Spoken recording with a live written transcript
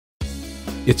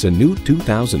It's a new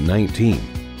 2019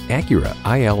 Acura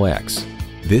ILX.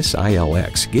 This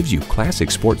ILX gives you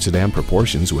classic sports sedan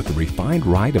proportions with the refined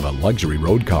ride of a luxury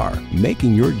road car,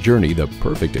 making your journey the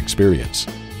perfect experience.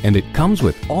 And it comes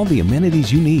with all the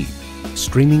amenities you need: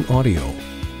 streaming audio,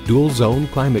 dual zone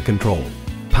climate control,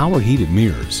 power heated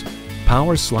mirrors,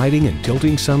 power sliding and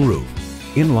tilting sunroof,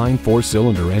 inline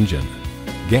 4-cylinder engine,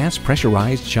 gas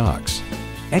pressurized shocks,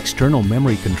 external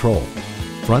memory control,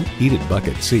 front heated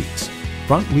bucket seats,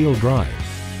 front wheel drive,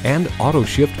 and auto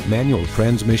shift manual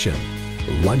transmission.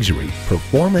 Luxury,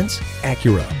 performance,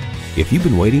 Acura. If you've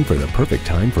been waiting for the perfect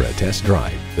time for a test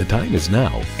drive, the time is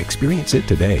now. Experience it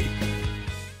today.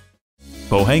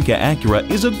 Pohanka Acura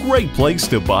is a great place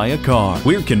to buy a car.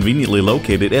 We're conveniently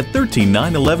located at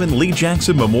 13911 Lee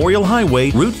Jackson Memorial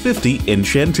Highway, Route 50 in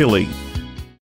Chantilly.